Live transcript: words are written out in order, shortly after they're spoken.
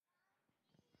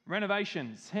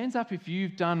Renovations. Hands up if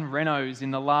you've done renos in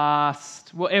the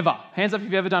last, ever. Hands up if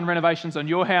you've ever done renovations on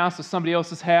your house or somebody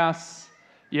else's house.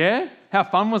 Yeah? How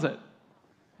fun was it?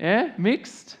 Yeah?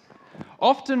 Mixed?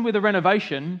 Often with a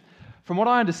renovation, from what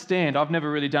I understand, I've never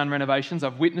really done renovations.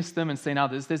 I've witnessed them and seen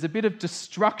others. There's a bit of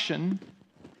destruction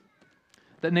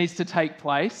that needs to take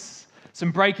place.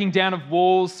 Some breaking down of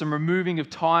walls, some removing of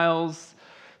tiles,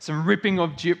 some ripping of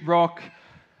gyprock.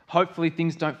 Hopefully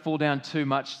things don't fall down too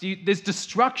much. There's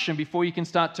destruction before you can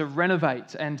start to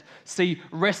renovate and see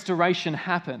restoration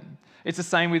happen. It's the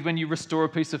same with when you restore a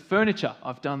piece of furniture.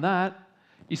 I've done that.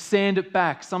 You sand it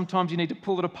back. Sometimes you need to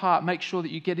pull it apart. Make sure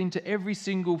that you get into every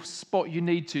single spot you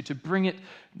need to bring it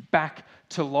back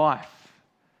to life.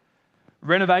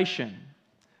 Renovation,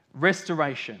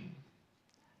 restoration.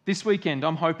 This weekend,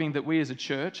 I'm hoping that we as a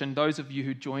church, and those of you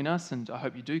who join us, and I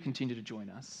hope you do continue to join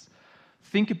us,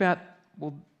 think about,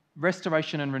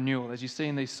 restoration and renewal, as you see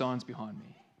in these signs behind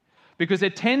me. Because there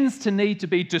tends to need to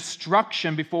be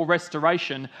destruction before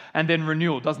restoration and then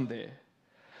renewal, doesn't there?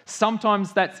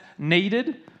 Sometimes that's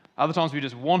needed, other times we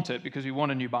just want it because we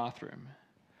want a new bathroom.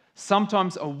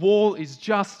 Sometimes a wall is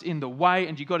just in the way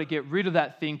and you've got to get rid of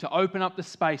that thing to open up the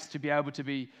space to be able to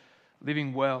be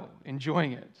living well,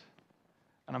 enjoying it.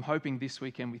 And I'm hoping this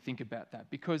weekend we think about that,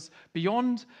 because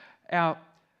beyond our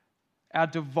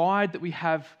divide that we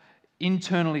have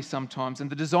internally sometimes and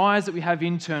the desires that we have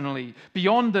internally,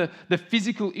 beyond the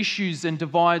physical issues and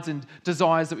divides and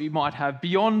desires that we might have,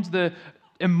 beyond the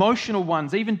emotional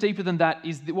ones, even deeper than that,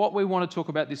 is what we want to talk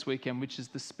about this weekend, which is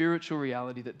the spiritual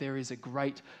reality that there is a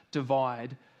great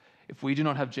divide if we do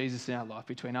not have Jesus in our life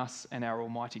between us and our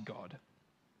Almighty God.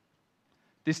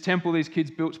 This temple these kids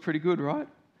built's pretty good, right?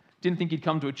 Didn't think you'd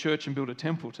come to a church and build a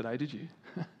temple today, did you?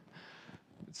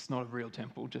 It's not a real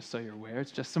temple, just so you're aware.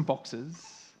 It's just some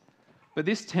boxes. But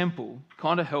this temple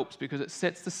kind of helps because it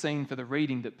sets the scene for the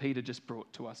reading that Peter just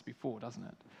brought to us before, doesn't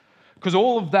it? Because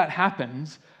all of that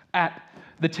happens at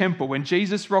the temple, when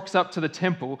Jesus rocks up to the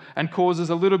temple and causes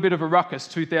a little bit of a ruckus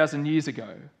 2,000 years ago.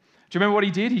 Do you remember what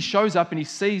he did? He shows up and he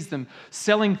sees them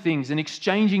selling things and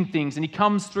exchanging things, and he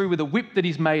comes through with a whip that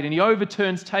he's made and he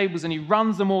overturns tables and he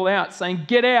runs them all out saying,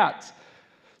 "Get out!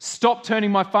 Stop turning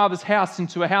my Father's house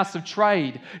into a house of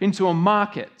trade, into a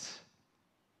market."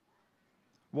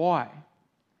 Why?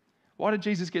 Why did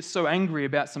Jesus get so angry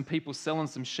about some people selling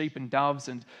some sheep and doves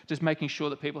and just making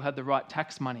sure that people had the right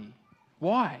tax money?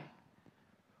 Why?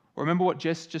 Well, remember what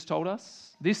Jess just told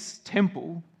us? This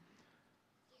temple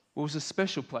was a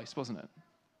special place, wasn't it?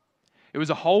 It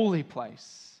was a holy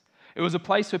place. It was a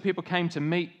place where people came to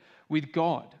meet with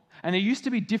God. And there used to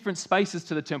be different spaces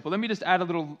to the temple. Let me just add a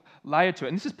little layer to it.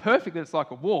 And this is perfect that it's like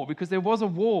a wall, because there was a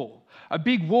wall, a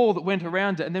big wall that went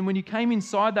around it. And then when you came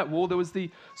inside that wall, there was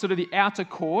the sort of the outer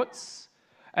courts.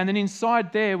 And then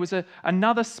inside there was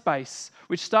another space,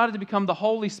 which started to become the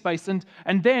holy space. And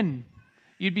then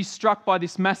you'd be struck by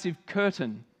this massive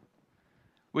curtain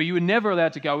where you were never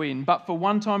allowed to go in, but for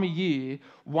one time a year,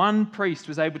 one priest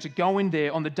was able to go in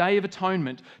there on the Day of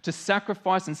Atonement to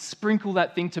sacrifice and sprinkle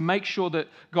that thing to make sure that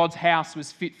God's house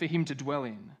was fit for him to dwell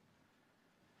in.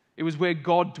 It was where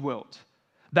God dwelt.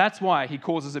 That's why he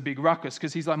causes a big ruckus,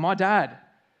 because he's like, my dad,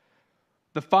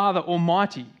 the Father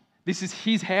Almighty, this is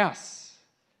his house.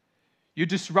 You're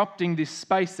disrupting this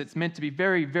space that's meant to be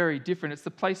very, very different. It's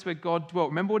the place where God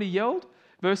dwelt. Remember what he yelled?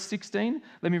 Verse 16,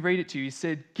 let me read it to you. He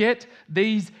said, "Get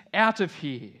these out of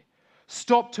here.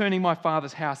 Stop turning my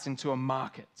Father's house into a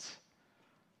market."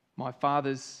 My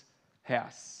Father's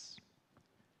house.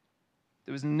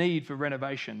 There was a need for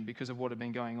renovation because of what had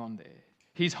been going on there.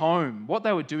 His home, what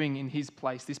they were doing in his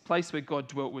place, this place where God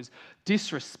dwelt, was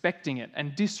disrespecting it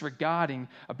and disregarding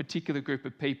a particular group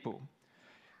of people.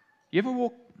 You ever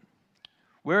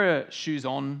wear a shoes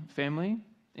on family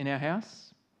in our house?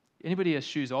 Anybody a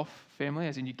shoes off family?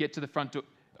 As in you get to the front door.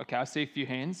 Okay, I see a few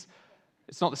hands.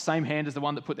 It's not the same hand as the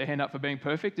one that put their hand up for being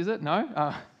perfect, is it?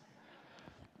 No?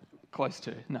 Close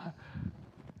to. No.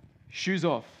 Shoes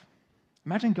off.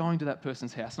 Imagine going to that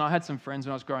person's house. And I had some friends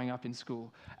when I was growing up in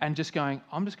school and just going,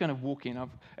 I'm just going to walk in.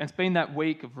 And it's been that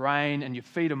week of rain and your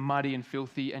feet are muddy and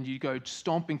filthy and you go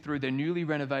stomping through their newly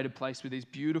renovated place with these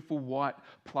beautiful white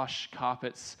plush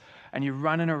carpets and you're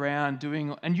running around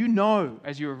doing, and you know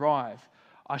as you arrive,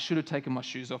 I should have taken my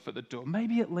shoes off at the door.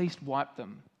 Maybe at least wipe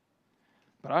them.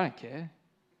 But I don't care.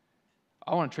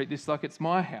 I want to treat this like it's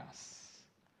my house.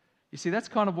 You see, that's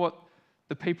kind of what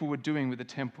the people were doing with the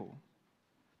temple.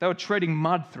 They were treading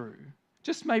mud through,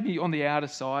 just maybe on the outer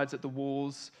sides at the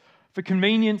walls. For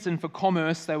convenience and for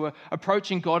commerce, they were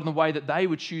approaching God in the way that they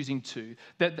were choosing to,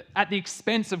 that at the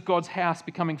expense of God's house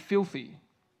becoming filthy.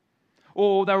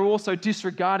 Or they were also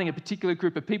disregarding a particular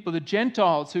group of people, the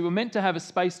Gentiles, who were meant to have a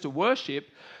space to worship.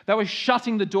 They were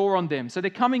shutting the door on them. So they're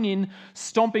coming in,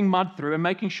 stomping mud through and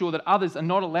making sure that others are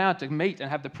not allowed to meet and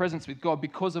have the presence with God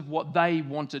because of what they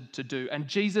wanted to do. And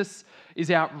Jesus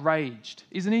is outraged,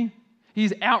 isn't he?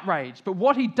 He's outraged. But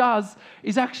what he does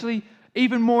is actually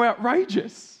even more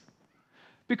outrageous,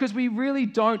 because we really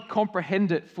don't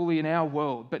comprehend it fully in our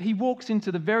world. But he walks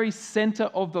into the very center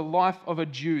of the life of a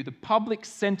Jew, the public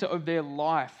center of their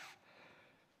life.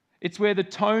 It's where the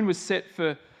tone was set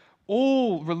for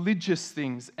all religious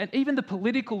things, and even the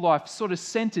political life sort of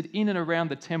centered in and around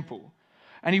the temple.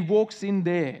 And he walks in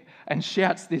there and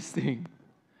shouts this thing.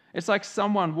 It's like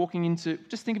someone walking into,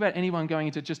 just think about anyone going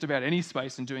into just about any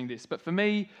space and doing this. But for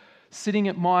me, sitting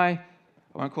at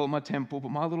I won't call it my temple, but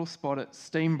my little spot at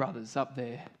Steam Brothers up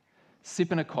there,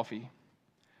 sipping a coffee.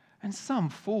 And some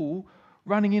fool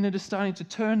running in and just starting to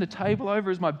turn the table over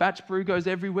as my batch brew goes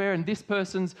everywhere and this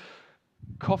person's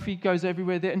coffee goes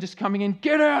everywhere there, and just coming in,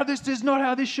 get out, this is not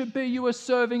how this should be, you are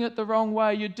serving it the wrong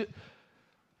way.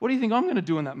 What do you think I'm going to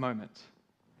do in that moment?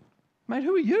 Mate,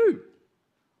 who are you?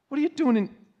 What are you doing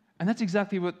And that's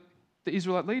exactly what the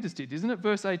Israelite leaders did, isn't it?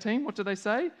 Verse 18, what do they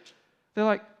say? They're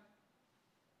like,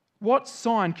 what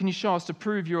sign can you show us to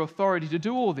prove your authority to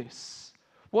do all this?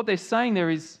 What they're saying there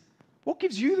is, what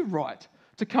gives you the right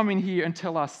to come in here and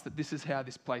tell us that this is how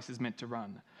this place is meant to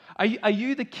run? Are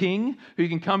you the king who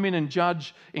can come in and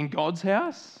judge in God's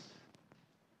house?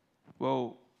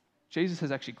 Well, Jesus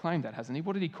has actually claimed that, hasn't he?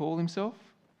 What did he call himself?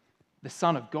 The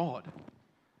Son of God.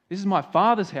 This is my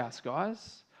Father's house,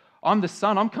 guys. I'm the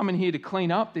Son. I'm coming here to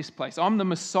clean up this place. I'm the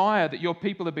Messiah that your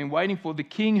people have been waiting for, the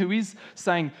King who is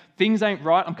saying, things ain't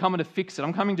right, I'm coming to fix it.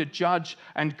 I'm coming to judge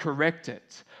and correct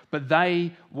it. But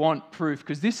they want proof,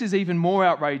 because this is even more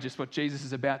outrageous what Jesus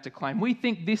is about to claim. We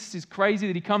think this is crazy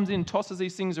that he comes in and tosses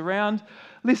these things around.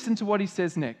 Listen to what he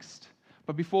says next.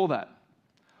 But before that,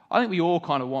 I think we all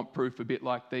kind of want proof a bit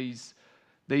like these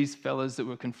fellas that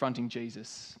were confronting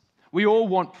Jesus. We all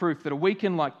want proof that a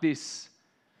weekend like this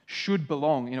should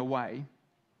belong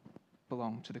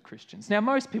to the Christians. Now,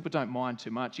 most people don't mind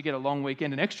too much. You get a long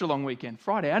weekend, an extra long weekend,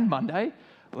 Friday and Monday.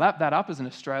 Lap that up as an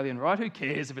Australian, right? Who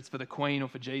cares if it's for the Queen or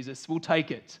for Jesus? We'll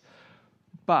take it.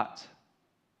 But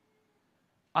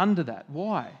under that,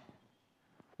 why?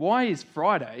 Why is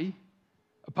Friday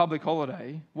a public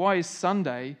holiday? Why is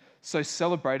Sunday so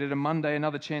celebrated and Monday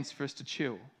another chance for us to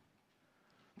chill?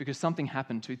 Because something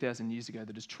happened 2,000 years ago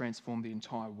that has transformed the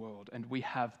entire world, and we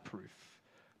have proof.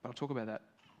 But I'll talk about that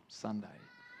Sunday.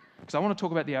 Because I want to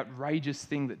talk about the outrageous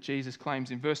thing that Jesus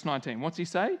claims in verse 19. What's he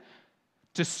say?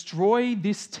 Destroy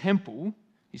this temple.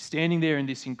 He's standing there in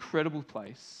this incredible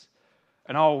place,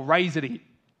 and I'll raise it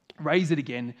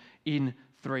again in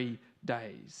 3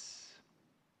 days.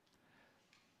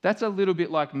 That's a little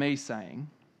bit like me saying,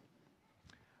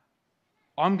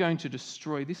 I'm going to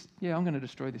destroy this. Yeah, I'm going to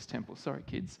destroy this temple. Sorry,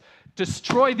 kids.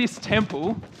 Destroy this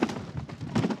temple.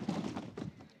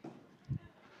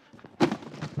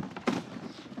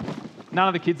 None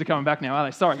of the kids are coming back now, are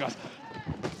they? Sorry, guys.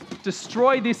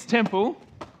 Destroy this temple.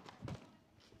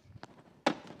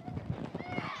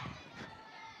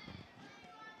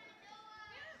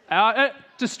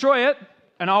 Destroy it,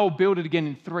 and I will build it again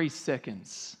in 3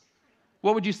 seconds.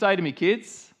 What would you say to me,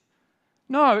 kids?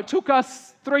 No, it took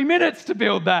us 3 minutes to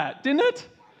build that, didn't it?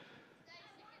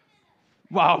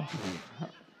 Wow.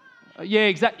 Yeah,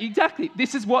 exactly.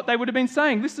 This is what they would have been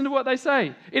saying. Listen to what they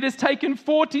say. It has taken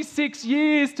 46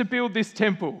 years to build this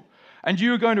temple, and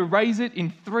you are going to raise it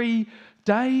in 3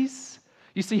 days?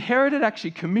 You see, Herod had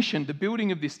actually commissioned the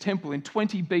building of this temple in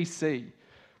 20 BC,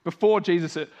 before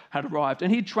Jesus had arrived,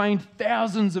 and he trained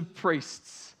thousands of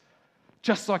priests,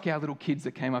 just like our little kids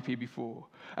that came up here before,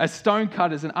 as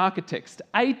stonecutters and architects.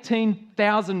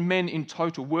 18,000 men in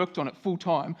total worked on it full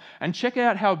time. And check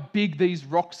out how big these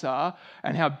rocks are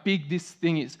and how big this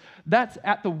thing is. That's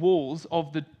at the walls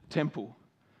of the temple.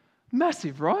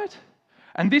 Massive, right?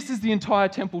 And this is the entire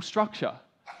temple structure.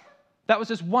 That was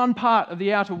just one part of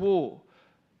the outer wall.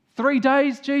 3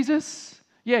 days, Jesus?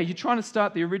 Yeah, you're trying to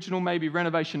start the original maybe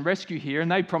renovation rescue here, and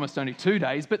they promised only 2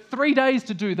 days, but 3 days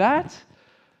to do that?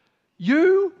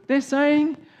 They're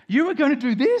saying, you are going to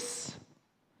do this?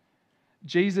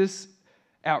 Jesus'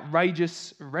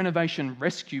 outrageous renovation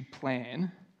rescue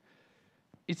plan,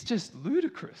 it's just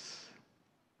ludicrous.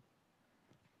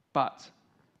 But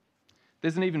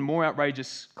there's an even more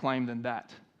outrageous claim than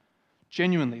that.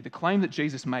 Genuinely, the claim that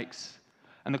Jesus makes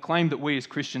and the claim that we as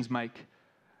Christians make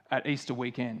at Easter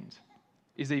weekend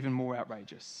is even more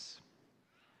outrageous.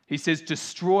 He says,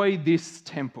 destroy this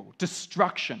temple.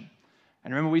 Destruction.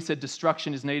 And remember we said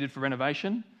destruction is needed for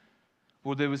renovation?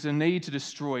 Well, there was a need to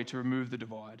destroy, to remove the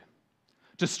divide.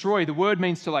 Destroy, the word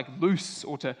means to loose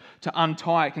or to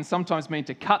untie. It can sometimes mean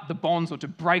to cut the bonds or to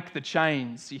break the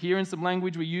chains. You hear in some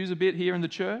language we use a bit here in the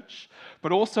church,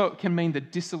 but also it can mean the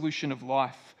dissolution of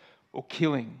life or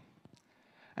killing.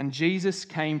 And Jesus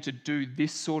came to do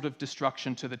this sort of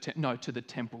destruction to the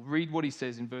temple. Read what he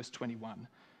says in verse 21.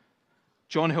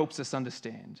 John helps us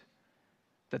understand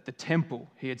that the temple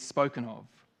he had spoken of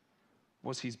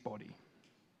was his body.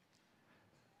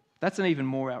 That's an even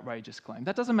more outrageous claim.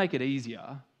 That doesn't make it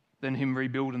easier than him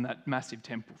rebuilding that massive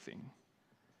temple thing.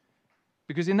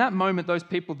 Because in that moment, those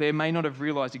people there may not have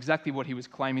realized exactly what he was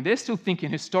claiming. They're still thinking,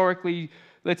 historically,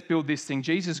 let's build this thing.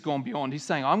 Jesus has gone beyond. He's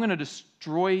saying, I'm going to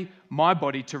destroy my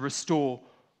body to restore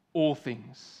all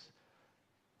things.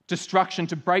 Destruction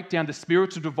to break down the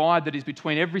spiritual divide that is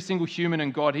between every single human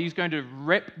and God. He's going to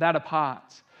rip that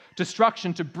apart.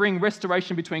 Destruction to bring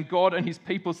restoration between God and his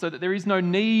people so that there is no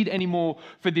need anymore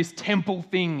for this temple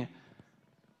thing.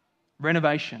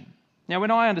 Renovation. Now,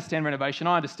 when I understand renovation,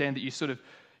 I understand that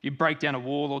you break down a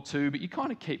wall or two, but you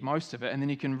kind of keep most of it and then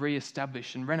you can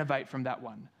re-establish and renovate from that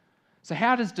one. So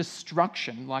how does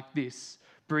destruction like this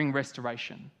bring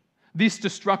restoration? This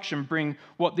destruction bring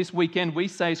what this weekend we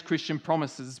say is Christian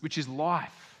promises, which is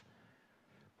life.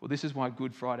 Well, this is why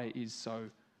Good Friday is so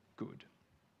good.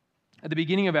 At the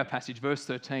beginning of our passage, verse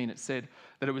 13, it said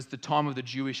that it was the time of the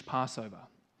Jewish Passover.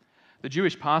 The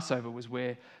Jewish Passover was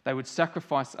where they would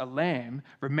sacrifice a lamb,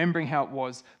 remembering how it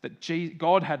was that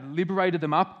God had liberated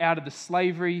them up out of the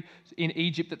slavery in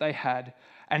Egypt that they had.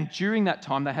 And during that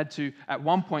time, they had to, at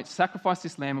one point, sacrifice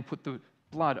this lamb and put the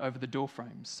blood over the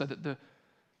doorframes so that the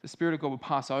Spirit of God would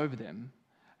pass over them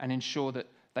and ensure that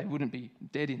they wouldn't be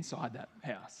dead inside that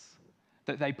house,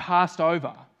 that they passed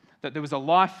over, that there was a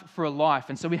life for a life.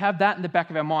 And so we have that in the back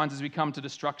of our minds as we come to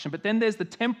destruction. But then there's the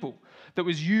temple that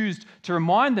was used to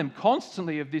remind them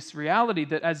constantly of this reality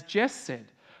that, as Jess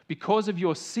said, because of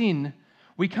your sin,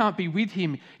 we can't be with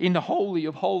him in the Holy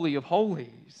of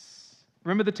Holies.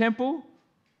 Remember the temple?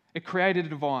 It created a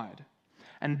divide.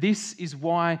 And this is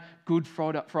why Good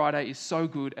Friday is so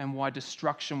good and why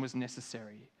destruction was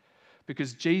necessary.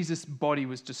 Because Jesus' body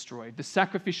was destroyed. The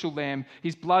sacrificial lamb,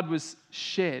 his blood was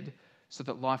shed so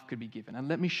that life could be given. And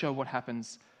let me show what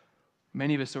happens.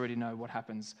 Many of us already know what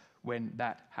happens when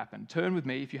that happened. Turn with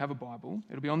me, if you have a Bible,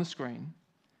 it'll be on the screen,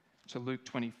 to Luke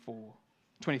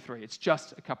 23. It's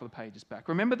just a couple of pages back.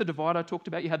 Remember the divide I talked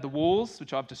about? You had the walls,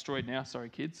 which I've destroyed now, sorry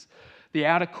kids, the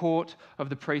outer court of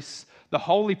the priests, the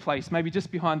holy place, maybe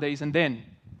just behind these, and then,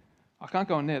 I can't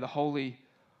go in there, the Holy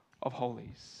of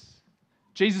Holies.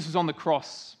 Jesus was on the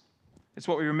cross. It's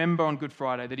what we remember on Good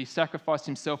Friday, that he sacrificed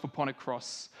himself upon a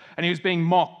cross. And he was being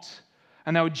mocked.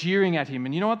 And they were jeering at him.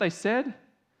 And you know what they said?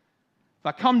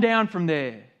 Come down from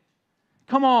there.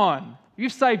 Come on.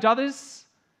 You've saved others.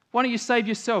 Why don't you save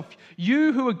yourself?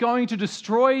 You who are going to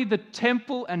destroy the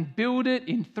temple and build it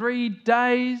in 3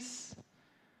 days.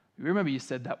 You remember you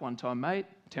said that one time, mate.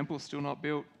 Temple's still not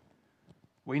built.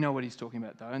 We know what he's talking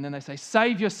about, though. And then they say,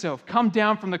 save yourself. Come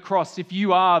down from the cross if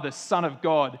you are the Son of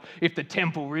God, if the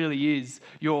temple really is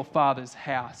your Father's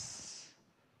house.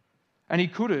 And he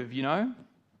could have,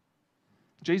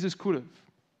 Jesus could have.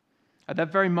 At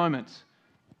that very moment,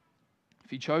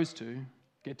 if he chose to,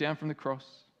 get down from the cross,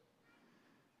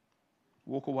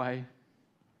 walk away,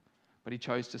 but he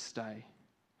chose to stay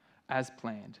as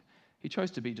planned. He chose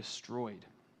to be destroyed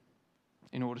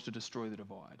in order to destroy the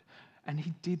divide. And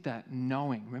he did that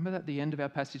knowing. Remember that at the end of our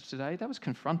passage today? That was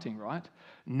confronting, right?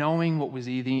 Knowing what was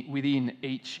within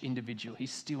each individual. He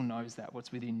still knows that,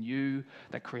 what's within you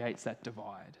that creates that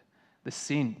divide. The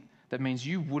sin that means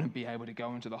you wouldn't be able to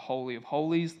go into the Holy of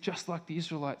Holies just like the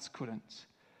Israelites couldn't.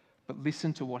 But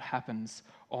listen to what happens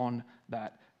on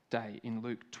that day in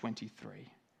Luke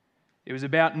 23. It was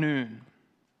about noon,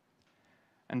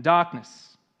 and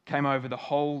darkness came over the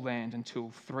whole land until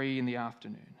 3 p.m,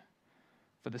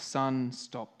 for the sun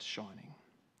stopped shining,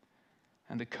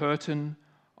 and the curtain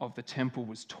of the temple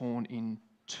was torn in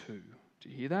two. Do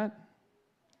you hear that?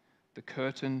 The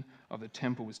curtain of the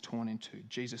temple was torn in two.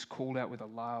 Jesus called out with a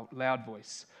loud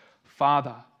voice,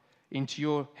 "Father, into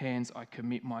your hands I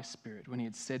commit my spirit." When he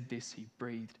had said this, he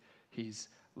breathed his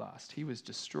last. He was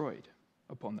destroyed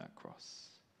upon that cross.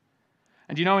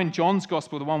 And in John's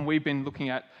gospel, the one we've been looking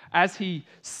at, as he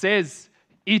says,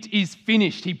 "It is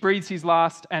finished," he breathes his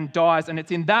last and dies. And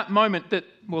it's in that moment that,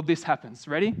 this happens.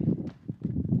 Ready?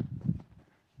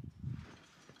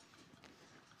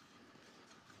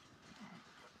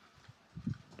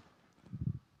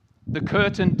 The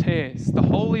curtain tears. The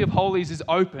Holy of Holies is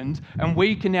opened, and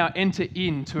we can now enter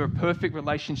into a perfect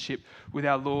relationship with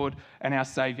our Lord and our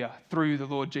Savior through the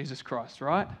Lord Jesus Christ,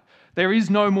 right? There is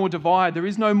no more divide. There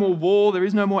is no more wall. There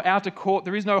is no more outer court.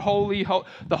 There is no holy.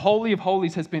 The Holy of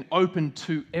Holies has been opened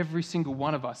to every single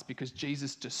one of us because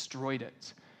Jesus destroyed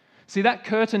it. See, that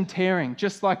curtain tearing,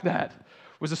 just like that,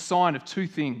 was a sign of two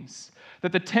things: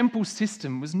 that the temple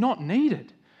system was not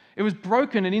needed. It was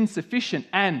broken and insufficient,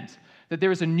 and that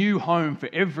there is a new home for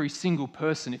every single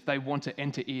person if they want to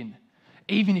enter in,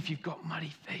 even if you've got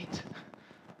muddy feet.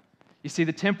 You see,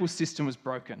 the temple system was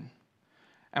broken,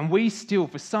 and we still,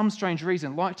 for some strange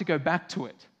reason, like to go back to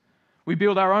it. We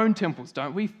build our own temples,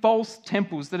 don't we? False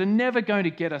temples that are never going to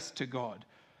get us to God,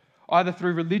 either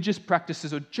through religious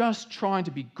practices or just trying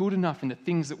to be good enough in the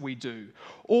things that we do.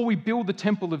 Or we build the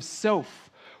temple of self,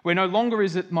 where no longer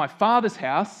is it my Father's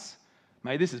house,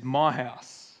 mate, this is my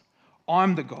house.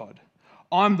 I'm the God.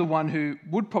 I'm the one who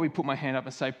would probably put my hand up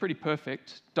and say, pretty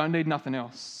perfect, don't need nothing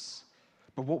else.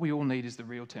 But what we all need is the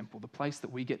real temple, the place that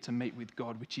we get to meet with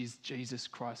God, which is Jesus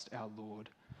Christ our Lord.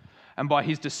 And by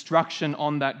his destruction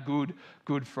on that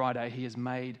Good Friday, he has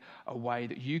made a way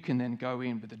that you can then go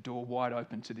in with the door wide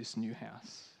open to this new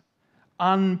house.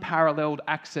 Unparalleled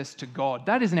access to God.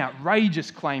 That is an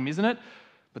outrageous claim, isn't it?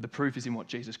 But the proof is in what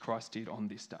Jesus Christ did on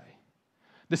this day.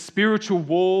 The spiritual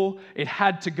wall, it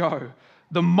had to go.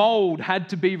 The mold had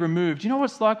to be removed. You know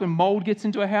what it's like when mold gets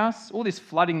into a house? All this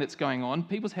flooding that's going on,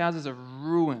 people's houses are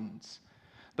ruined.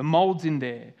 The mold's in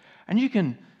there. And you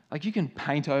can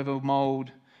paint over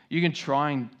mold. You can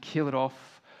try and kill it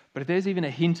off. But if there's even a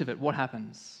hint of it, what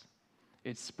happens?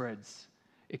 It spreads.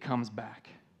 It comes back.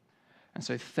 And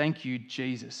so thank you,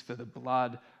 Jesus, for the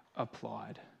blood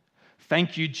applied.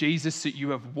 Thank you, Jesus, that you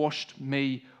have washed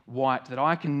me white, that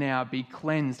I can now be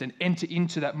cleansed and enter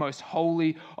into that most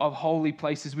holy of holy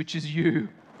places, which is you,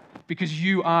 because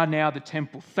you are now the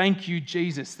temple. Thank you,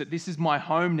 Jesus, that this is my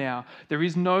home now. There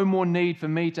is no more need for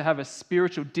me to have a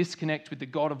spiritual disconnect with the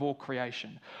God of all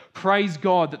creation. Praise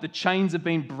God that the chains have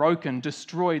been broken,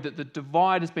 destroyed, that the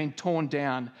divide has been torn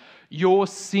down. Your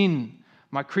sin,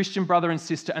 my Christian brother and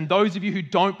sister, and those of you who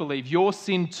don't believe, your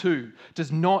sin too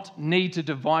does not need to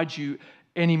divide you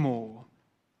anymore.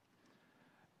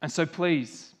 And so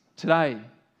please, today,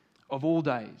 of all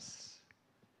days,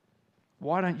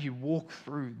 why don't you walk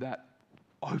through that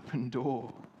open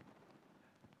door?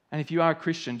 And if you are a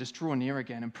Christian, just draw near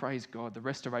again and praise God. The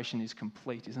restoration is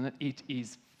complete, isn't it? It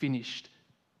is finished,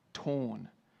 torn.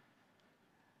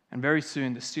 And very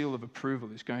soon, the seal of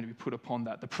approval is going to be put upon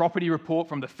that. The property report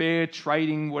from the fair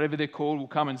trading, whatever they're called, will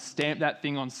come and stamp that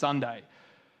thing on Sunday.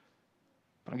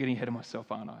 But I'm getting ahead of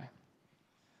myself, aren't I?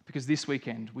 Because this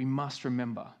weekend, we must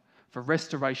remember, for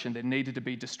restoration, there needed to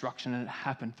be destruction, and it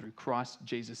happened through Christ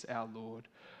Jesus our Lord.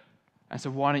 And so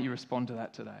why don't you respond to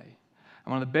that today?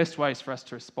 And one of the best ways for us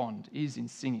to respond is in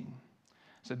singing.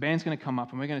 So the band's going to come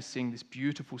up and we're going to sing this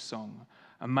beautiful song,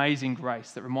 Amazing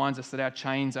Grace, that reminds us that our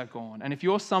chains are gone. And if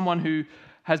you're someone who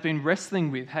has been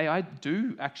wrestling with, hey, I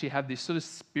do actually have this sort of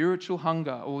spiritual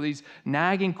hunger or these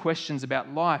nagging questions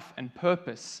about life and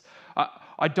purpose,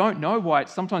 I don't know why it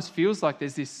sometimes feels like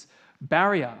there's this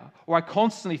barrier, or I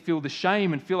constantly feel the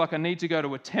shame and feel like I need to go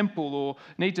to a temple or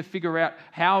need to figure out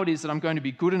how it is that I'm going to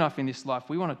be good enough in this life.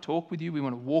 We want to talk with you. We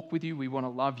want to walk with you. We want to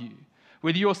love you.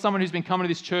 Whether you're someone who's been coming to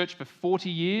this church for 40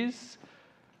 years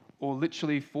or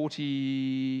literally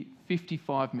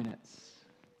 55 minutes,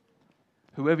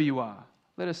 whoever you are,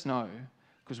 let us know,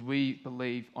 because we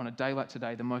believe on a day like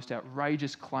today, the most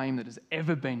outrageous claim that has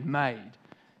ever been made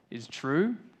is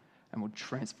true and will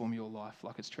transform your life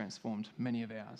like it's transformed many of ours.